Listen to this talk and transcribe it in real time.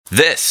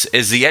This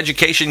is the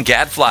Education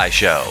Gadfly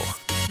Show.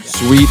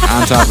 Sweet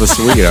on top of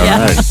sweet, all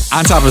right.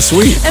 On top of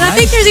sweet. And I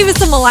think there's even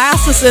some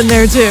molasses in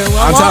there, too.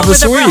 On top of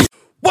sweet.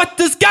 What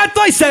does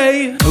Gadfly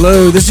say?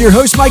 Hello, this is your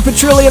host, Mike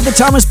Petrilli of the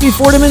Thomas B.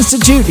 Fordham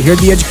Institute, here at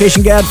the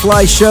Education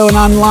Gadfly Show and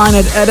online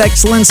at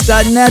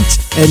edexcellence.net.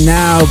 And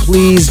now,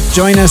 please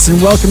join us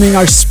in welcoming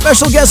our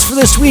special guest for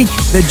this week,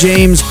 the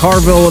James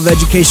Carville of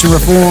Education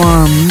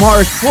Reform,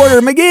 Mark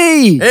Porter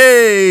McGee.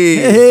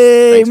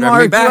 Hey,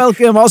 Mark,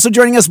 welcome. Also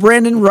joining us,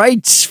 Brandon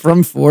Wright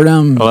from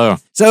Fordham. Hello.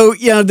 So,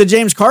 the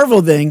James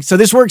Carville thing, so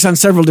this works on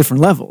several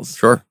different levels.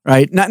 Sure.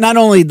 Right? Not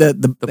only the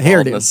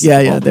hairdo.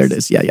 Yeah, there it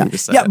is.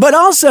 Yeah, but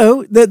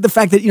also the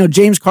fact that,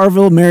 James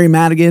Carville, Mary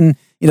Madigan,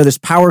 this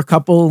power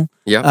couple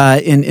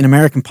in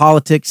American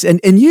politics,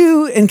 and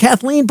you and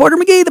Kathleen Porter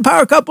McGee, the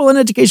power couple in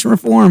education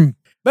reform.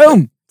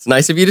 Boom. It's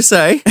nice of you to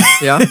say.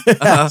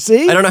 Yeah.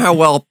 See? I don't know how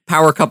well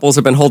power couples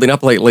have been holding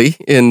up lately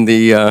in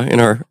the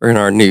in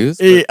our news.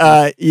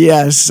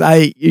 Yes.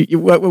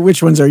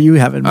 Which ones are you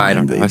having? I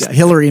don't know.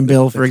 Hillary and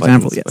Bill, for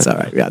example. Yes. All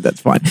right. Yeah,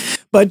 that's fine.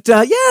 But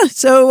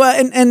so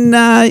and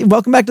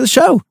welcome back to the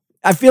show.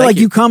 I feel like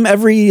you come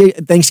every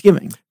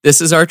Thanksgiving. This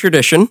is our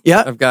tradition.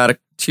 Yeah. I've got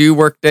 2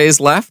 work days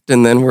left,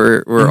 and then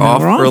we're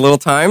off for a little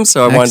time.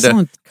 So I wanted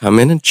to come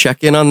in and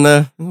check in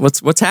on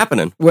what's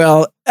happening.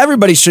 Well,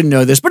 everybody should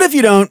know this, but if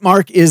you don't,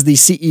 Mark is the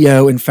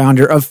CEO and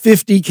founder of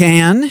 50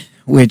 Can,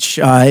 which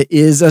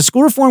is a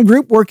school reform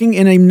group working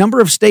in a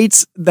number of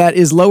states that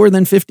is lower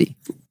than 50.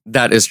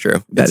 That is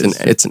true.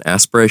 It's an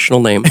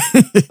aspirational name.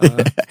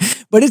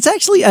 But it's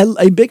actually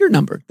a bigger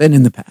number than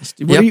in the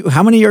past.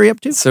 How many are you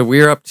up to? So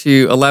we're up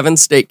to 11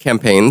 state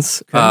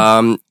campaigns.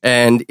 Okay.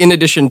 And in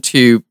addition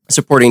to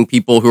supporting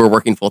people who are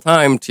working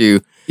full-time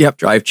to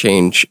drive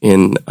change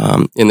in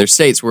their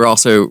states, we're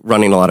also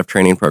running a lot of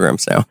training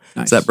programs now.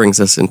 Nice. So that brings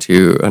us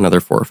into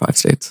another 4 or 5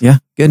 states. Yeah,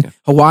 good. Yeah.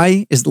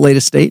 Hawaii is the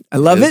latest state. I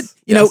love it.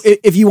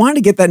 If you wanted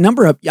to get that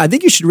number up, I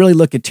think you should really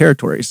look at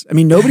territories. I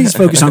mean, nobody's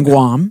focused on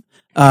Guam.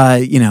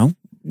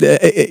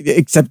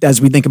 Except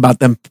as we think about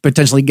them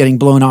potentially getting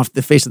blown off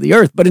the face of the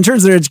earth. But in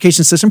terms of their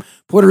education system,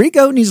 Puerto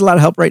Rico needs a lot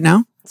of help right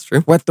now. That's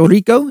true. Puerto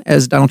Rico,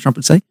 as Donald Trump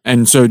would say.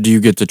 And so do you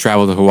get to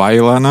travel to Hawaii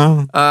a lot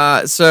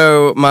now?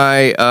 So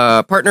my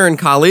partner and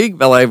colleague,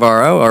 Bella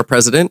Ibarro, our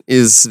president,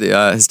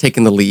 has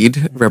taken the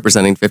lead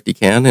representing 50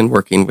 Can and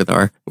working with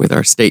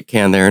our state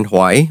can there in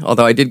Hawaii.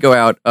 Although I did go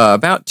out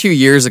about 2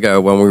 years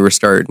ago when we were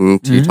starting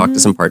to talk to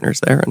some partners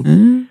there.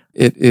 And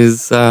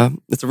it's a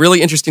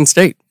really interesting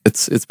state.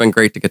 It's been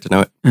great to get to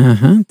know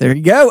it. There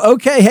you go.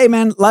 Okay. Hey,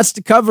 man, lots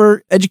to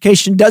cover.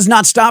 Education does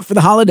not stop for the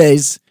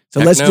holidays. So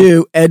let's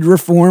do Ed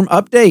Reform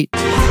Update.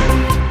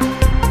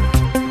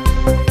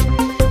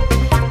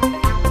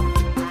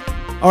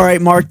 All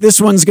right, Mark,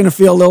 this one's going to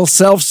feel a little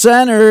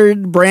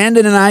self-centered.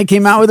 Brandon and I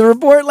came out with a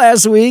report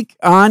last week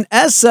on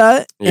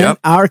ESSA, and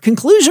our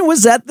conclusion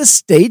was that the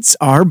states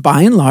are,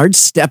 by and large,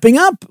 stepping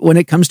up when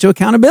it comes to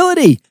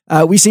accountability.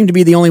 We seem to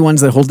be the only ones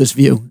that hold this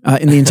view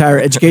in the entire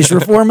education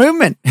reform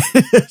movement.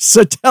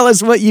 So tell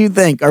us what you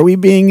think. Are we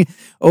being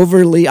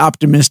overly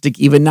optimistic,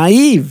 even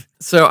naive?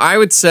 So I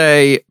would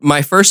say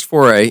my first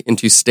foray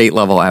into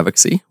state-level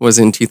advocacy was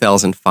in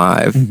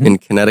 2005 in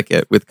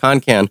Connecticut with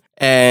ConCan.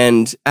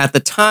 And at the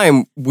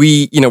time,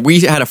 we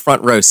had a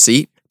front row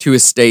seat to a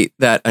state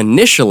that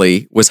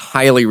initially was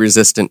highly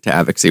resistant to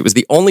advocacy. It was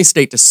the only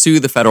state to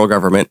sue the federal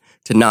government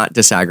to not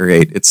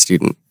disaggregate its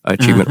student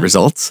achievement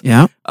results.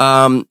 Yeah.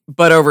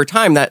 But over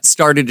time, that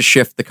started to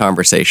shift the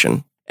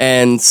conversation.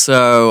 And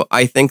so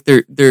I think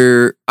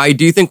I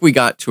do think we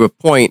got to a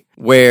point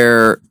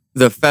where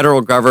the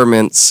federal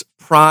government's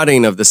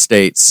prodding of the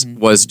states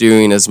was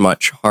doing as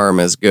much harm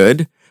as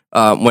good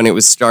when it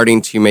was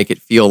starting to make it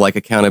feel like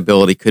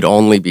accountability could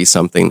only be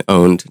something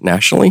owned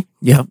nationally.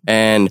 Yeah.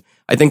 And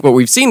I think what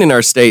we've seen in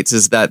our states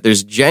is that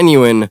there's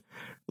genuine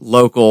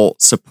local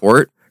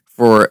support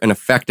for an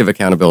effective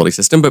accountability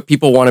system, but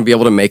people want to be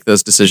able to make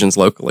those decisions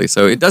locally.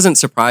 So it doesn't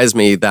surprise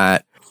me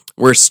that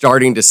we're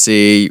starting to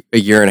see a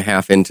year and a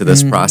half into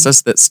this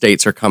process that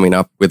states are coming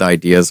up with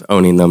ideas,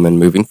 owning them, and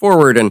moving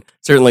forward. And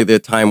certainly the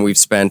time we've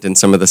spent in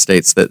some of the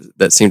states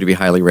that seem to be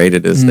highly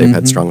rated is they've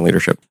had strong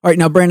leadership. All right,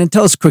 now, Brandon,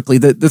 tell us quickly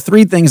the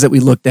 3 things that we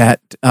looked at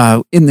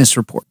in this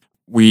report.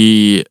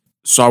 We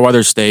saw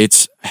whether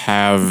states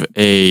have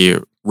a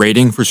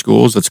rating for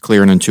schools that's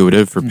clear and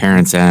intuitive for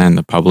parents and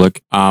the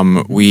public.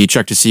 We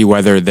checked to see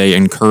whether they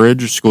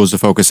encourage schools to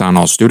focus on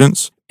all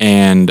students.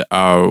 And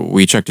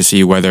we checked to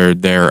see whether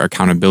their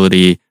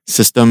accountability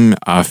system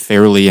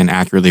fairly and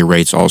accurately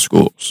rates all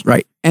schools.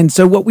 Right. And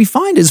so what we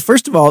find is,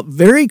 first of all,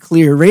 very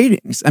clear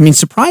ratings. I mean,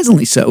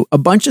 surprisingly so. A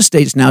bunch of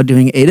states now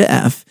doing A to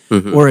F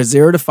or a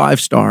 0 to 5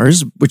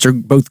 stars, which are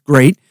both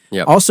great.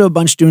 Yep. Also a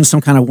bunch doing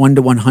some kind of 1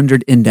 to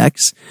 100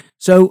 index.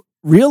 So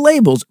real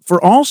labels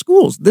for all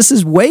schools. This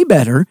is way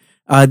better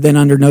than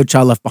under No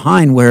Child Left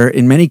Behind, where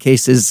in many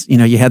cases,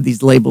 you had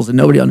these labels and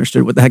nobody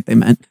understood what the heck they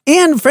meant.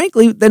 And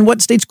frankly, then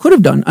what states could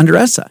have done under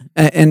ESSA,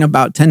 and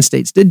about 10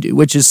 states did do,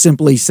 which is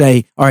simply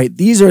say, all right,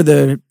 these are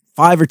the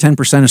 5 or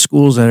 10% of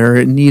schools that are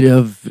in need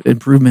of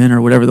improvement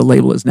or whatever the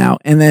label is now.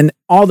 And then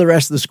all the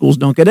rest of the schools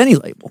don't get any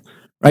label,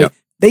 right? Yep.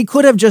 They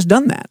could have just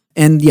done that.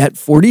 And yet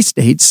 40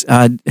 states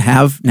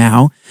have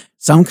now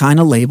some kind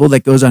of label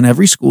that goes on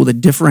every school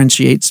that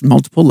differentiates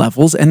multiple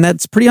levels. And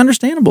that's pretty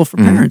understandable for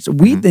parents.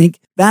 We think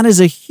that is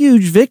a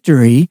huge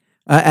victory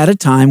at a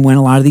time when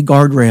a lot of the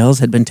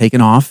guardrails had been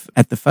taken off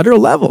at the federal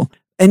level.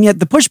 And yet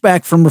the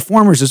pushback from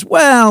reformers is,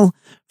 well,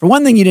 for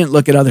one thing, you didn't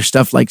look at other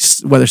stuff like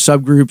whether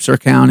subgroups are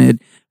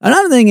counted.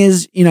 Another thing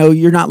is,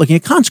 you're not looking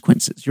at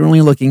consequences. You're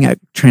only looking at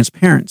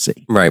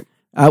transparency. Right.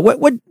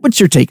 What's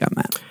your take on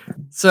that?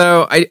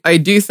 So I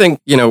do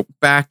think,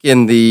 back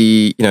in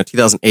the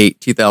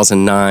 2008,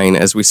 2009,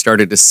 as we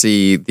started to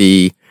see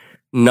the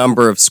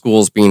number of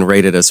schools being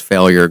rated as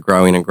failure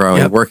growing and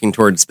growing, working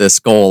towards this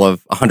goal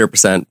of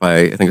 100%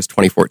 by, I think it was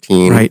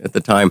 2014 at the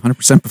time.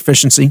 100%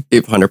 proficiency.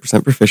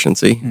 100%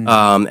 proficiency.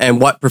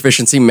 And what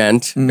proficiency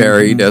meant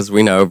varied, as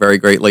we know, very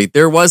greatly.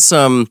 There was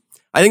some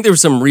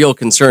real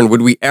concern.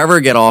 Would we ever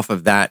get off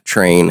of that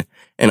train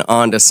and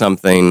onto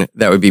something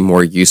that would be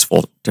more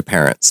useful to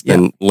parents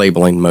than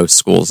labeling most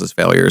schools as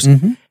failures?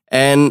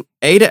 And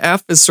A to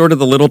F is sort of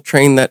the little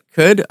train that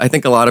could. I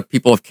think a lot of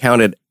people have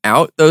counted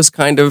out those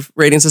kind of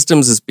rating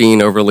systems as being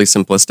overly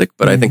simplistic,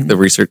 but I think the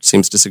research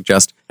seems to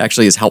suggest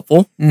actually is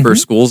helpful for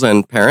schools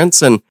and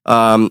parents. And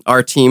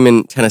our team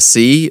in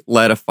Tennessee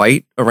led a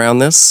fight around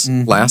this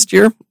last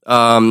year.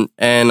 And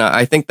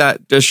I think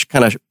that just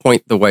kind of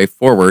point the way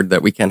forward,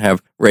 that we can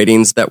have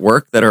ratings that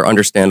work, that are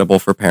understandable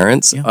for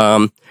parents.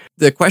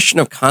 The question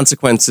of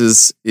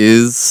consequences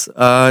is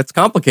it's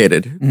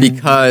complicated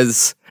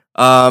because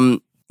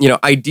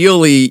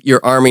ideally,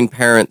 you're arming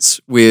parents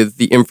with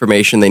the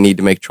information they need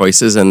to make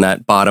choices, and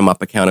that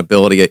bottom-up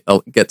accountability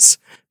gets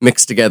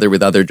mixed together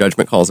with other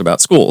judgment calls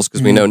about schools,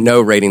 because we know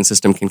no rating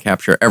system can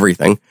capture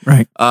everything.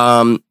 Right.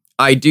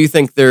 I do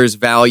think there's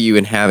value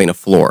in having a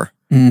floor.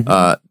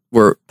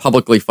 We're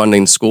publicly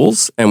funding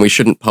schools, and we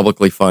shouldn't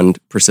publicly fund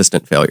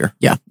persistent failure.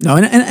 Yeah, no,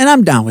 and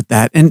I'm down with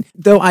that. And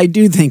though I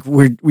do think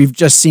we've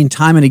just seen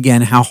time and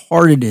again how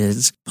hard it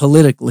is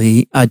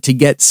politically to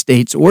get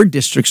states or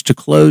districts to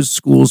close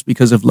schools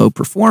because of low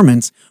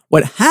performance,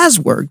 what has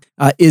worked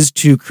is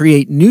to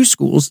create new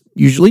schools,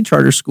 usually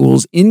charter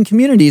schools, in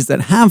communities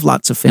that have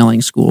lots of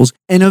failing schools,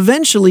 and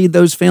eventually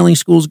those failing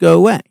schools go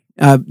away.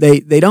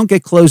 They don't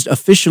get closed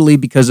officially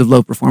because of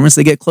low performance.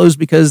 They get closed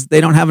because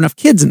they don't have enough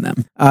kids in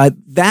them.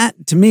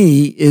 That, to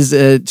me, is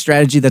a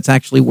strategy that's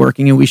actually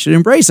working and we should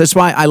embrace. That's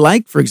why I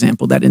like, for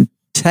example, that in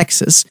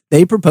Texas,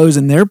 they propose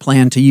in their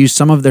plan to use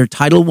some of their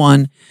Title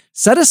I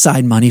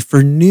set-aside money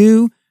for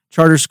new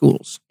charter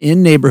schools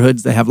in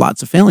neighborhoods that have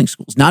lots of failing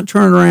schools. Not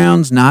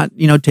turnarounds, not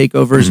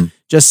takeovers,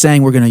 just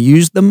saying we're going to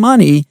use the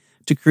money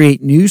to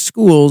create new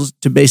schools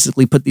to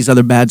basically put these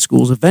other bad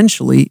schools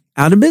eventually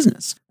out of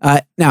business.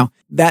 Now,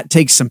 that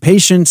takes some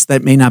patience.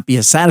 That may not be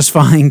as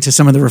satisfying to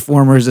some of the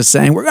reformers as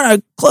saying, we're going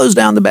to close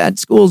down the bad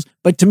schools.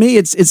 But to me,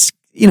 it's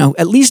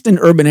at least in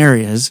urban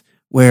areas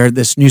where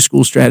this new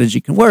school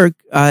strategy can work,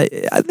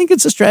 I think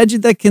it's a strategy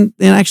that can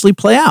actually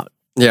play out.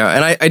 Yeah,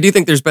 and I do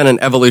think there's been an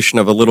evolution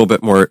of a little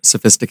bit more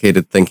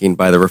sophisticated thinking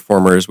by the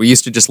reformers. We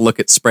used to just look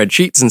at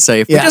spreadsheets and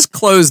say, if we just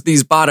closed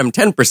these bottom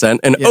 10%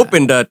 and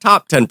opened a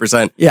top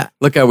 10%,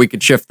 look how we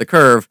could shift the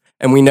curve.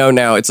 And we know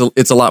now it's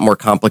a lot more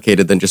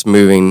complicated than just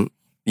moving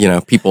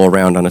people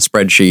around on a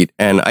spreadsheet.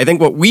 And I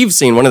think what we've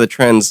seen, one of the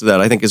trends that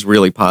I think is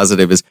really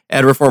positive, is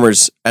ed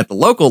reformers at the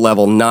local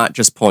level, not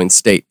just pulling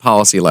state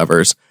policy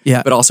levers,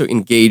 but also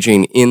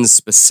engaging in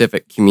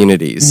specific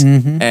communities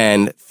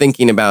and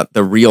thinking about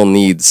the real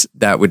needs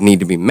that would need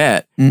to be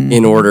met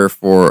in order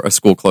for a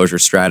school closure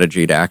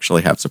strategy to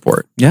actually have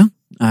support. Yeah.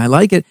 I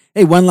like it.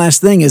 Hey, one last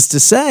thing is to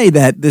say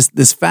that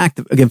this fact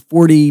that, again,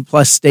 40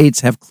 plus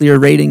states have clear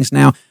ratings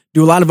now,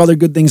 do a lot of other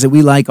good things that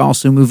we like,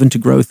 also move into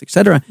growth, et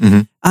cetera.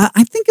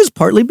 I think is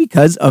partly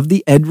because of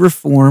the ed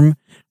reform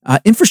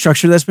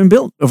infrastructure that's been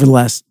built over the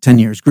last 10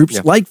 years.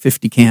 Groups like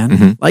 50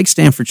 Can, like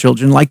Stanford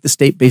Children, like the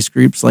state-based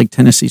groups like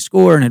Tennessee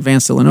Score and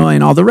Advanced Illinois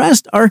and all the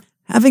rest are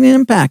having an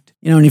impact.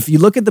 And if you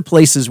look at the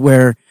places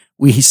where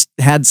we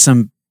had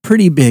some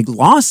pretty big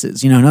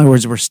losses, in other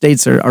words, where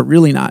states are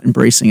really not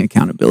embracing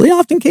accountability,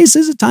 often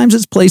cases at times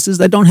it's places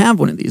that don't have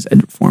one of these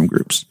ed reform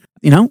groups.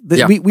 We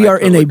are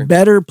in a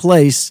better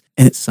place,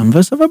 and some of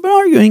us have been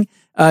arguing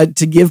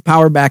to give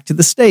power back to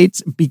the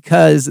states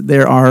because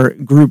there are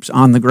groups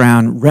on the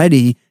ground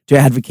ready to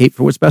advocate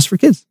for what's best for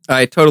kids.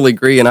 I totally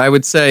agree. And I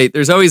would say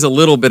there's always a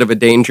little bit of a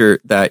danger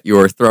that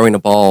you're throwing a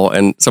ball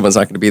and someone's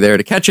not going to be there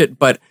to catch it.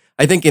 But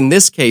I think in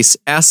this case,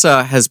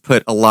 ESSA has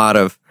put a lot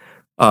of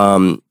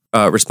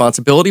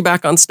responsibility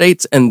back on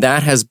states, and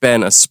that has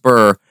been a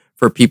spur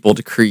for people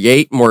to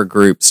create more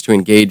groups, to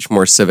engage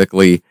more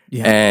civically.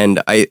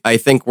 And I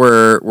think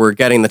we're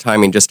getting the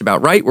timing just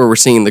about right, where we're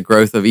seeing the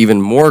growth of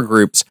even more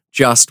groups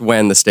just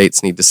when the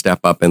states need to step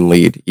up and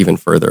lead even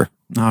further.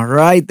 All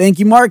right. Thank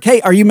you, Mark.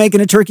 Hey, are you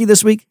making a turkey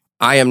this week?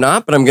 I am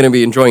not, but I'm going to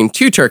be enjoying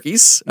 2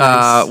 turkeys.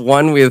 Nice.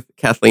 One with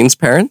Kathleen's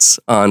parents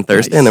on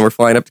Thursday, and then we're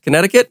flying up to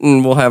Connecticut,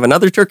 and we'll have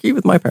another turkey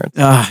with my parents.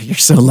 You're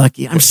so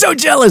lucky. I'm so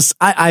jealous.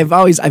 I've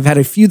had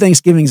a few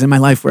Thanksgivings in my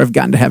life where I've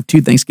gotten to have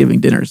 2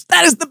 Thanksgiving dinners.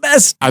 That is the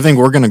best. I think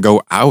we're going to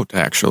go out,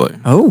 actually.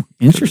 Oh,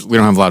 interesting. We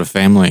don't have a lot of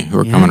family who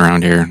are coming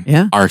around here.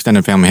 Yeah. Our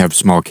extended family have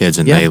small kids,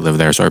 and they live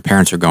there, so our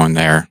parents are going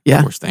there.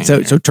 Yeah. We're staying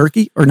So here.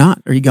 turkey or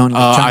not? Are you going to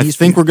I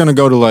think we're going to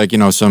go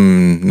to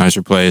some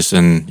nicer place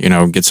and,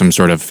 get some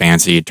sort of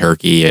fancy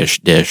turkey-ish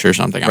dish or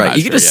something. Right.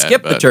 You could just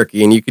skip the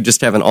turkey, and you could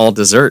just have an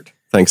all-dessert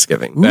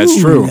Thanksgiving. That's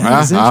true.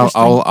 That is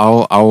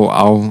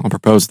I'll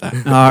propose that.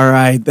 All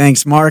right.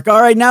 Thanks, Mark.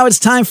 All right. Now it's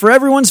time for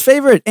everyone's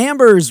favorite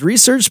Amber's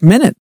Research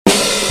Minute.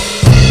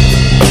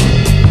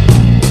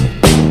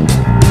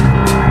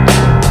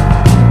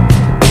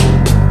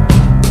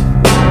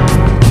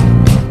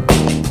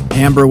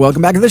 Amber,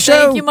 welcome back to the show.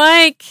 Thank you,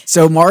 Mike.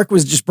 So Mark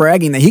was just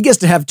bragging that he gets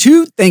to have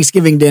 2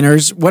 Thanksgiving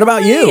dinners. What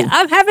about you?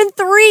 I'm having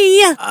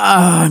 3.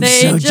 I'm They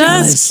so just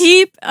jealous.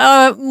 keep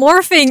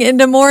morphing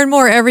into more and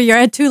more every year.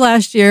 I had 2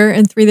 last year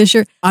and 3 this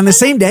year. On the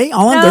same day?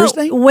 All on No,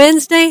 Thursday?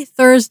 Wednesday,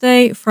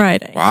 Thursday,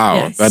 Friday.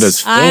 Wow, that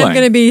is I'm filling.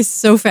 going to be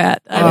so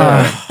fat. I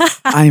know.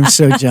 I'm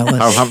so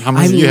jealous. How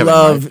many I do you have,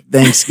 love Mike?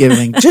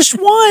 Thanksgiving. Just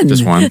one.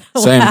 Just one.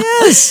 Same.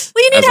 Yes.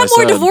 Well, you need As to have I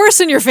more said. divorce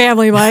in your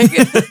family, Mike.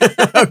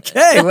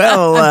 Okay.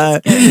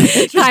 Well,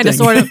 Kind of,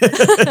 sort of.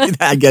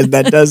 I guess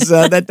that does do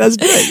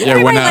it. Yeah,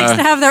 Everybody when likes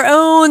to have their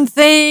own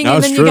thing, No, and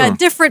it's then true. you got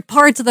different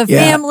parts of the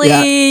Yeah, family,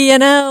 yeah.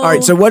 All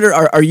right. So, what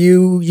are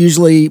you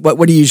usually?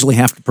 What do you usually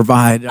have to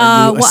provide?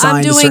 Are you well,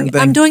 assigned a certain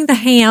thing? I'm doing the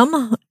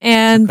ham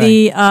and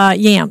the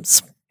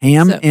yams.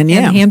 ham So- and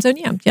yam. hams and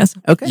yams. Yes.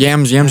 Okay.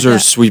 Yams are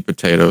sweet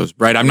potatoes,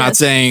 right? I'm not Yes,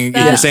 saying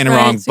that's you're saying it right,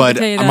 wrong, sweet but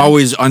potato. I'm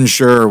always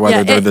unsure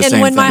whether they're the and same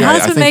when thing. my I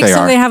husband think makes they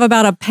them, are. they have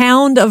about a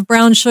pound of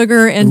brown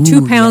sugar and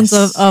 2 pounds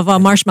yes. of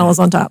marshmallows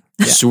on top.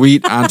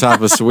 Sweet on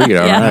top of sweet.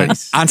 All Yeah. right.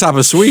 Nice. On top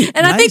of sweet.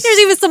 And I think Nice. there's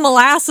even some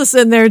molasses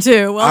in there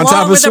too, On along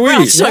top of with the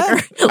brown sweet.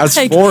 sugar. That's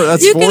Like, four.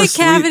 That's you four get a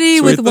sweet- cavity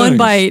sweet with one things.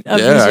 bite of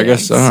Yeah, these I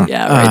guess yams. so.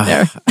 Yeah, right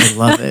there. I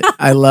love it.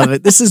 I love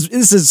it. This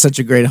is such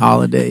a great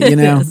holiday. You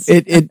know, is.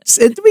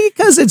 it's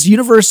because it's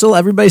universal.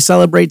 Everybody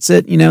celebrates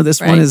it. You know, this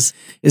one Right.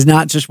 is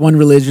not just one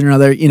religion or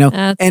another. You know,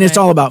 That's and it's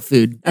right. all about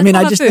food. I It's mean, all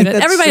I about just food. think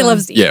that's, Everybody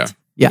loves to eat.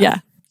 Yeah. Yeah.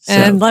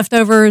 And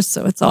leftovers,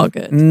 so it's all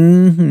good.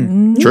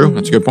 Mm-hmm. True.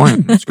 That's a good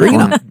point. That's a good Bring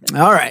it point. on.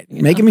 All right,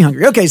 making me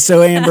hungry. Okay,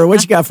 so Amber,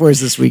 what you got for us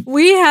this week?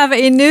 We have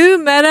a new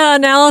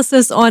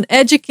meta-analysis on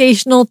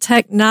educational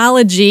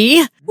technology.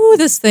 Ooh,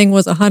 this thing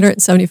was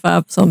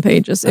 175 some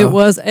pages. It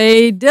was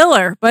a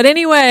diller. But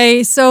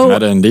anyway, so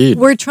Meta indeed.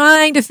 we're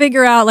trying to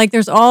figure out, like,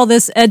 there's all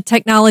this ed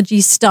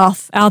technology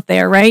stuff out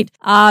there, right?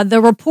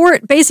 The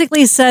report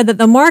basically said that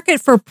the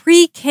market for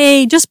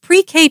pre-K, just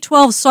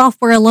pre-K-12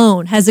 software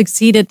alone has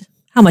exceeded,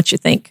 how much you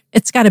think?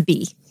 It's got to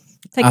be.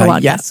 Take a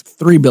wild guess.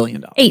 $3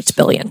 billion. $8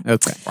 billion.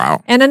 Okay.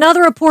 Wow. And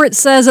another report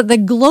says that the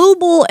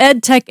global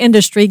ed tech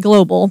industry,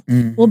 global,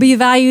 will be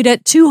valued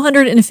at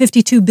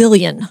 $252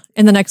 billion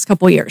in the next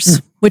couple of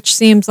years, which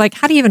seems like,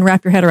 how do you even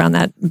wrap your head around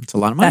that, It's a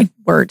lot of money. that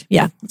word?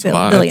 Yeah.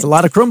 lot. Billion. It's a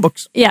lot of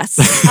Chromebooks. Yes.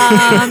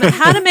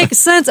 How to make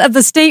sense of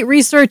the state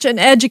research and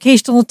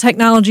educational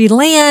technology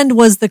land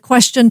was the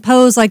question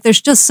posed. Like,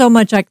 there's just so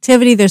much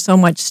activity, there's so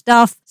much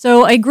stuff.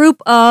 So a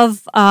group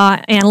of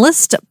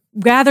analysts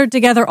gathered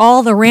together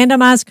all the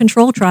randomized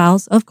control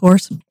trials, of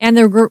course, and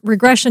the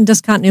regression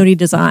discontinuity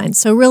designs.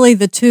 So really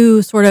the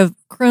two sort of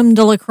creme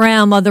de la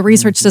creme of the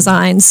research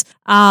designs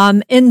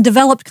in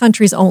developed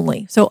countries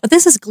only. So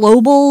this is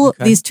global,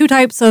 these two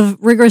types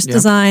of rigorous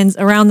designs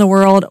around the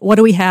world. What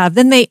do we have?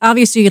 Then they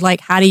obviously,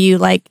 like, how do you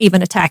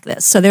even attack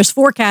this? So there's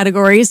 4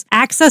 categories: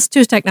 access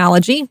to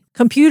technology,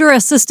 computer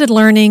assisted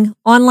learning,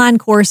 online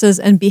courses,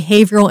 and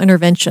behavioral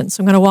intervention.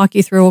 So I'm going to walk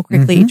you through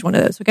quickly each one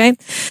of those. Okay.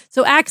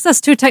 So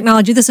access to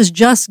technology, this is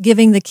just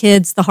giving the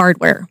kids the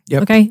hardware.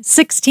 Yep. Okay.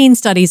 16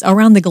 studies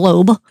around the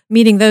globe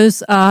meeting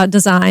those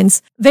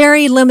designs.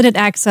 Very limited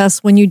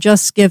access when you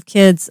just give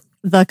kids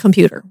the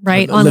computer,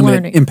 right? On Limited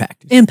learning.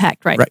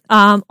 impact. Right. Right.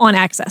 On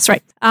access,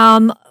 right.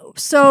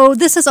 So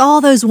this is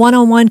all those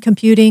one-on-one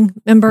computing.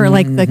 Remember,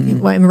 like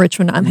in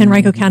Richmond,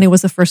 Henrico County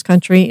was the first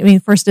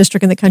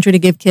district in the country to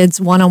give kids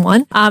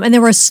one-on-one. And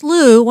there were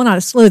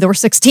there were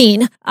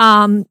 16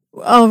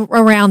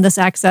 around this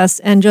access,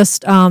 and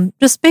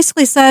just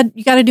basically said,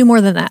 you got to do more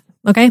than that.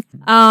 Okay.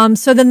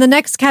 So then the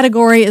next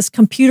category is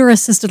computer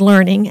assisted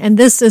learning. And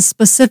this is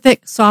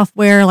specific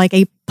software, like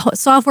a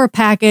software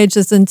package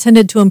that's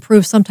intended to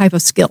improve some type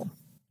of skill.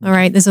 All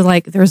right. This is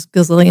there's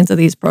gazillions of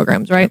these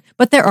programs, right?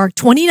 But there are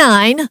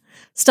 29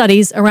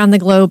 studies around the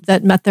globe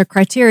that met their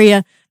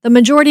criteria. The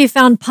majority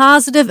found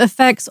positive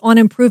effects on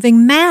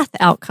improving math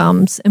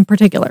outcomes in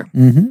particular.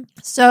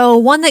 So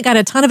one that got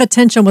a ton of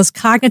attention was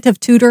cognitive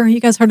tutor. You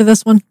guys heard of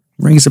this one?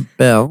 Rings a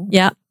bell.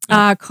 Yeah.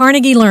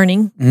 Carnegie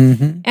Learning.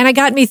 And it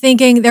got me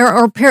thinking there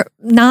are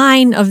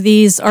 9 of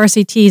these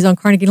RCTs on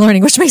Carnegie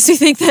Learning, which makes me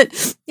think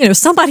that,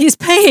 somebody's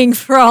paying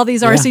for all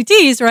these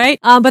RCTs, right?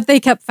 But they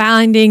kept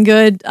finding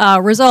good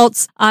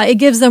results. It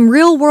gives them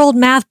real world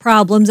math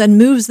problems and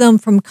moves them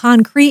from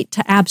concrete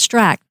to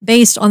abstract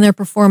based on their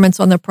performance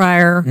on the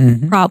prior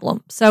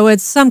problem. So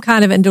it's some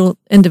kind of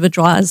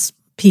individualized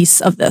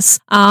piece of this.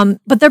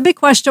 But their big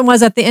question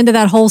was at the end of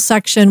that whole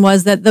section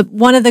was that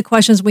one of the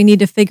questions we need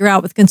to figure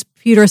out with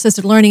computer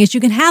assisted learning is you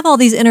can have all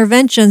these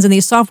interventions and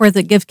these softwares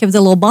that give kids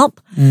a little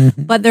bump,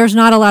 but there's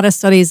not a lot of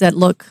studies that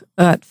look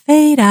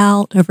fade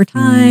out over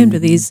time. Do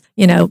these,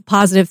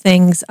 positive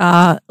things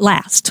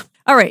last?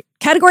 All right.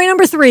 Category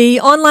number 3,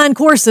 online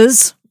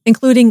courses,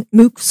 including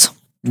MOOCs,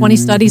 20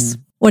 studies.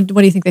 What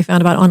do you think they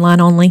found about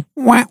online only?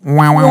 Yeah.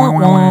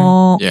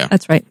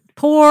 That's right.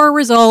 Poor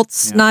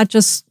results, not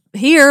just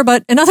here,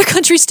 but in other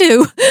countries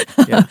too.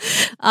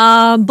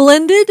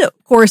 Blended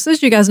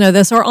courses, you guys know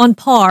this, are on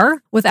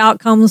par with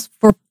outcomes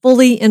for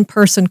fully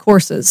in-person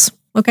courses.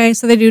 Okay,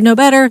 so they do no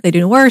better, they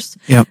do no worse.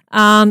 Yep.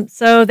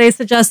 So they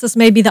suggest this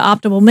may be the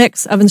optimal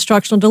mix of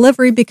instructional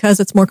delivery because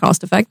it's more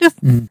cost effective.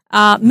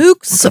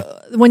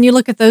 MOOCs, when you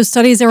look at those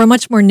studies, they were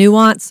much more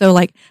nuanced. So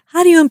like,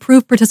 how do you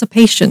improve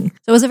participation?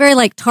 So it was a very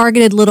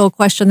targeted little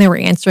question they were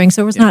answering.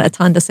 So there was not a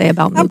ton to say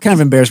about MOOCs. I'm kind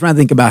of embarrassed when I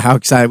think about how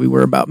excited we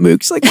were about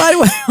MOOCs.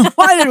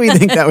 Why did we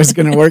think that was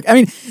going to work? I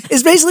mean,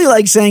 it's basically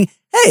like saying,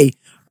 hey,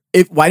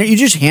 why don't you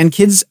just hand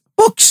kids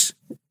books?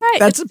 Right.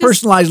 That's a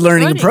personalized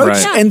learning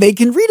approach, Right. and they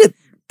can read it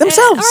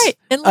themselves.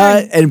 And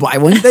learn. And why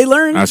wouldn't they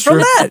learn That's from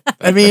true. that?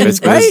 I mean, It's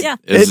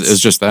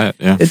just that.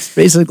 Yeah. It's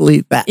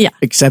basically that. Yeah.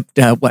 Except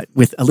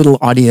with a little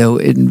audio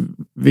and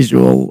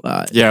visual.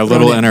 A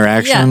little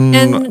interaction.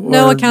 And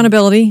no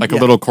accountability. Like a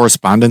little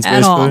correspondence,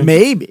 At all. basically.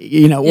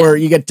 Maybe, or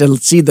you get to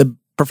see the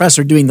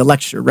professor doing the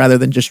lecture rather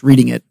than just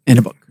reading it in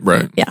a book.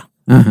 Right. Yeah.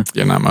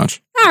 Yeah, not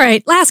much. All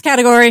right, last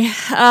category,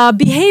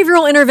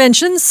 behavioral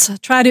interventions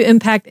try to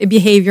impact a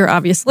behavior,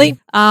 obviously.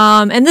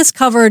 And this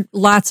covered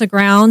lots of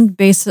ground,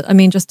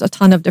 just a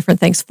ton of different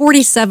things.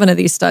 47 of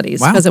these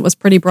studies, because it was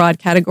pretty broad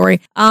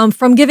category.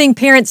 From giving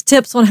parents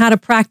tips on how to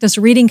practice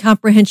reading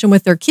comprehension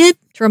with their kid,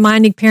 to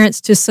reminding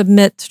kids to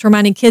submit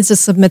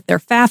their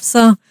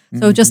FAFSA.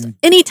 So just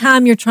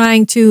anytime you're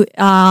trying to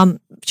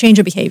change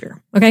a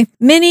behavior, okay?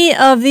 Many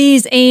of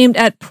these aimed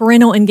at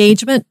parental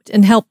engagement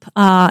and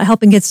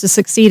helping kids to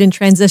succeed in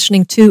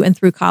transitioning to and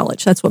through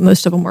college. That's what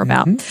most of them were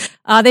about.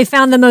 They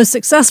found the most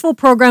successful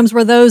programs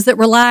were those that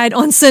relied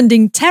on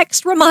sending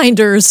text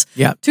reminders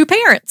to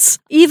parents.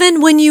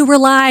 Even when you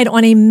relied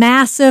on a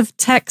massive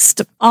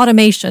text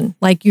automation,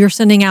 like you're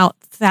sending out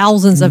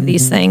thousands of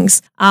these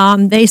things,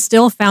 they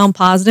still found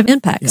positive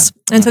impacts.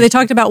 And so they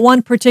talked about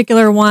one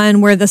particular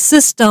one where the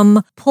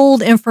system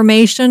pulled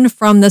information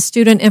from the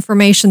student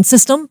information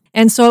system.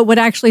 And so it would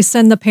actually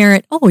send the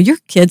parent, oh, your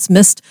kid's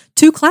missed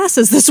 2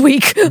 classes this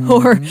week,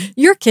 or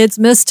your kid's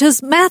missed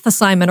his math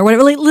assignment, or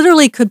whatever. It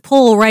literally could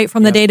pull right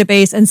from the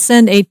database and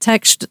send a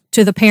text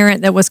to the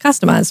parent that was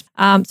customized.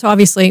 So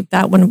obviously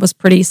that one was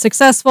pretty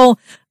successful.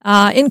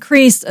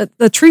 Increased,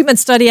 the treatment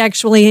study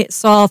actually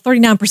saw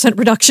 39%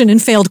 reduction in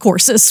failed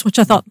courses, which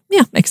I thought,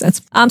 makes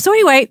sense. So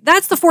anyway,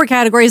 that's the 4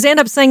 categories. They end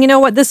up saying, you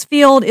know what, this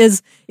field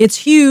it's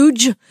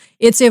huge,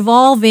 it's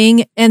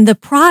evolving, and the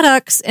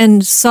products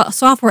and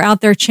software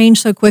out there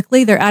change so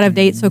quickly, they're out of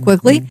date so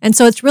quickly. And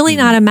so it's really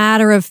not a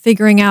matter of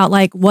figuring out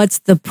what's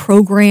the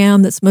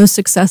program that's most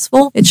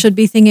successful. It should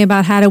be thinking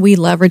about how do we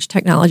leverage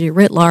technology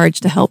writ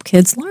large to help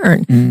kids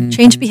learn,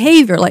 change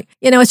behavior.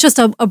 It's just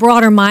a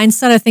broader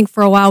mindset. I think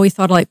for a while we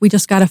thought we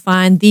just got to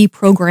find the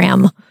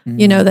program,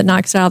 that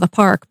knocks it out of the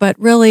park. But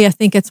really, I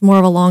think it's more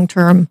of a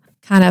long-term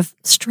kind of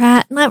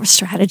not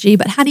strategy,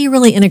 but how do you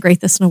really integrate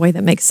this in a way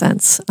that makes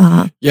sense?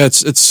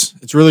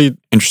 It's really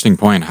interesting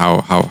point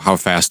how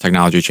fast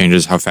technology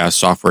changes, how fast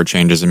software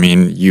changes. I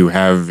mean, you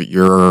have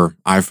your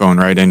iPhone,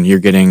 right, and you're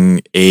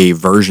getting a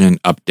version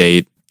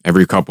update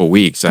every couple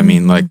weeks. I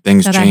mean,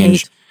 things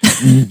change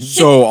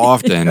so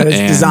often. It's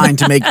designed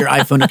to make your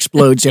iPhone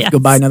explode, so you have to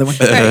go buy another one.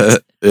 Right.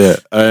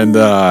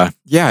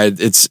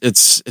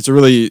 It's a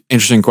really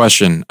interesting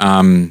question.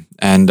 And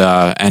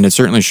it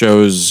certainly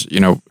shows,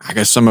 I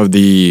guess some of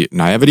the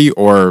naivety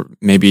or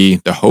maybe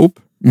the hope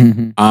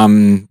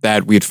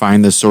that we'd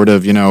find this sort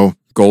of,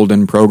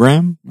 golden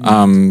program.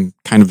 Kind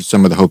of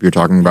some of the hope you're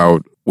talking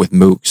about with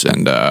MOOCs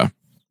and I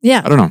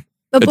don't know.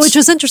 But which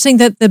was interesting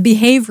that the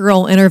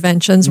behavioral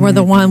interventions were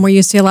the one where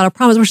you see a lot of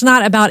problems, which is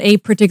not about a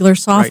particular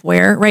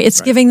software, right?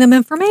 It's giving them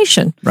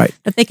information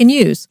that they can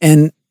use.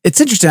 And it's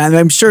interesting.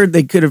 I'm sure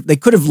they could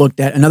have looked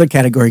at another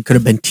category, could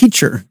have been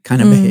teacher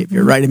kind of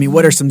behavior, right? I mean,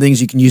 what are some things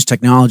you can use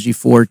technology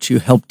for to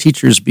help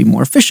teachers be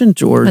more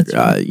efficient or,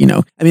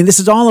 this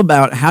is all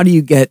about how do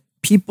you get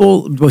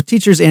people, both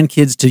teachers and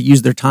kids, to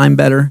use their time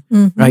better,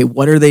 right?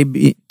 What are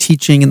they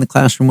teaching in the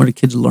classroom? What are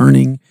kids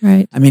learning?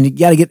 Right. I mean, you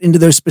got to get into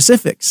those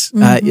specifics.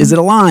 Is it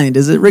aligned?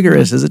 Is it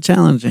rigorous? Is it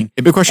challenging?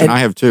 A big question I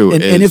have too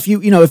is, and if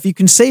you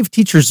can save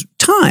teachers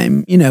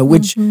time,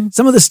 which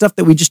some of the stuff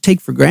that we just take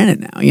for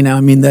granted now,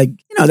 I mean, that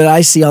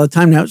I see all the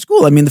time now at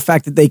school. I mean, the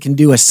fact that they can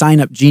do a sign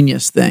up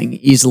genius thing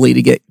easily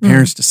to get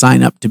parents to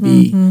sign up to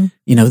be,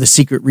 the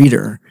secret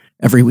reader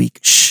every week.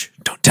 Shh,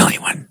 don't tell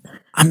anyone.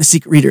 I'm the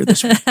secret reader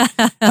this week.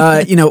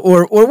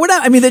 Or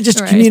whatever. I mean, they're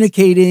just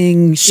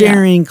communicating,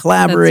 sharing,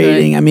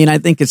 collaborating. Right. I mean, I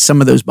think it's some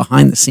of those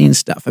behind the scenes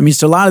stuff. I mean,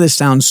 so a lot of this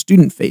sounds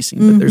student facing,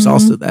 but there's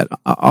also that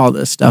all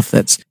the stuff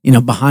that's,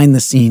 behind the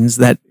scenes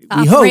that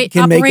we hope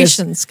can make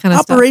us kind of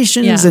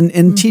operations stuff.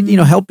 and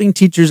helping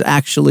teachers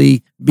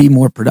actually be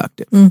more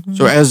productive.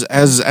 So as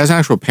an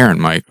actual parent,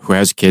 Mike, who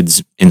has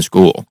kids in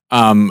school,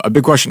 a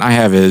big question I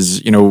have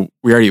is,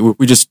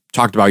 we just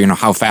talked about,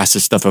 how fast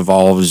this stuff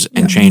evolves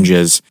and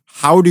changes.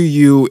 How do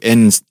you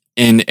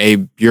in a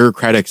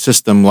bureaucratic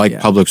system like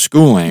public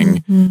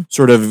schooling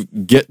sort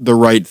of get the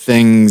right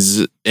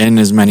things in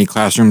as many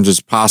classrooms as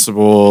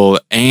possible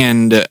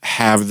and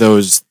have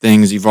those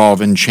things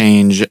evolve and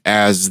change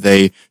as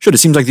they should? It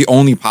seems like the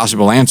only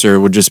possible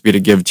answer would just be to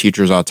give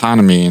teachers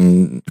autonomy,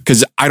 and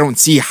because I don't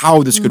see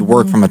how this could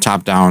work from a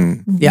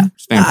top-down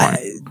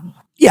standpoint.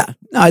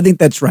 No, I think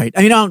that's right.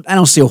 I mean, I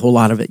don't see a whole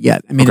lot of it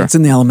yet. I mean, it's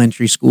in the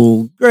elementary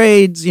school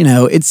grades.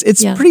 It's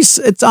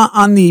it's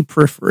on the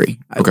periphery,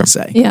 I would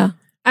say. Yeah.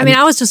 I mean,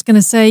 I was just going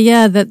to say,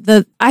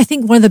 that I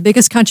think one of the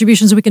biggest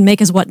contributions we can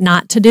make is what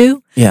not to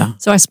do. Yeah.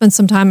 So I spent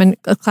some time in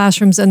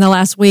classrooms in the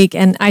last week,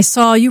 and I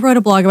saw you wrote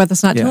a blog about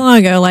this not too long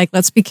ago. Like,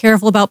 let's be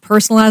careful about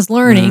personalized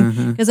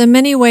learning, because in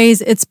many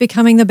ways it's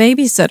becoming the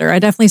babysitter. I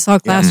definitely saw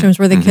classrooms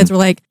where the kids were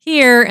like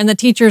here, and the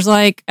teacher's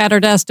like at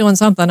her desk doing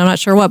something. I'm not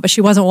sure what, but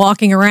she wasn't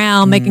walking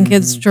around making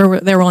kids sure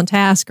they were on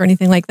task or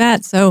anything like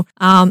that. So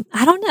I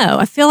don't know.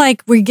 I feel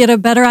like we get a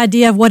better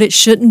idea of what it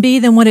shouldn't be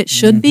than what it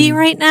should be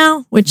right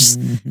now, which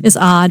is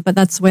odd, but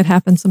that's the way it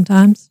happens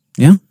sometimes.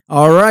 Yeah.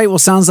 All right. Well,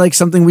 sounds like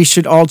something we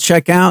should all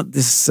check out.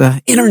 This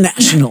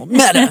international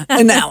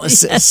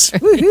meta-analysis.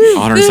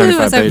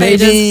 175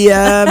 pages.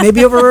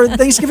 Maybe over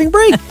Thanksgiving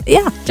break.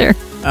 Yeah, sure.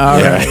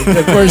 All right.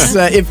 Of course,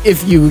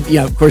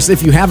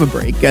 if you have a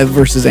break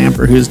versus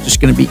Amber, who's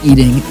just going to be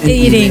eating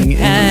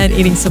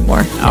some more.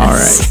 All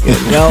right.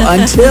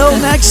 Well, until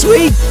next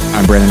week.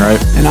 I'm Brandon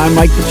Wright. And I'm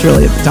Mike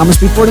Petrilli at the Thomas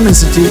B. Fordham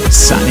Institute,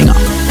 signing off.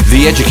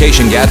 The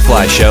Education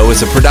Gadfly Show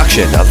is a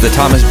production of the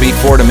Thomas B.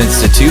 Fordham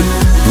Institute,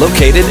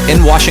 located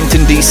in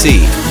Washington,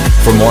 D.C.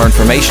 For more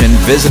information,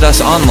 visit us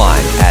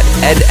online at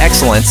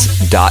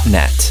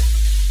edexcellence.net.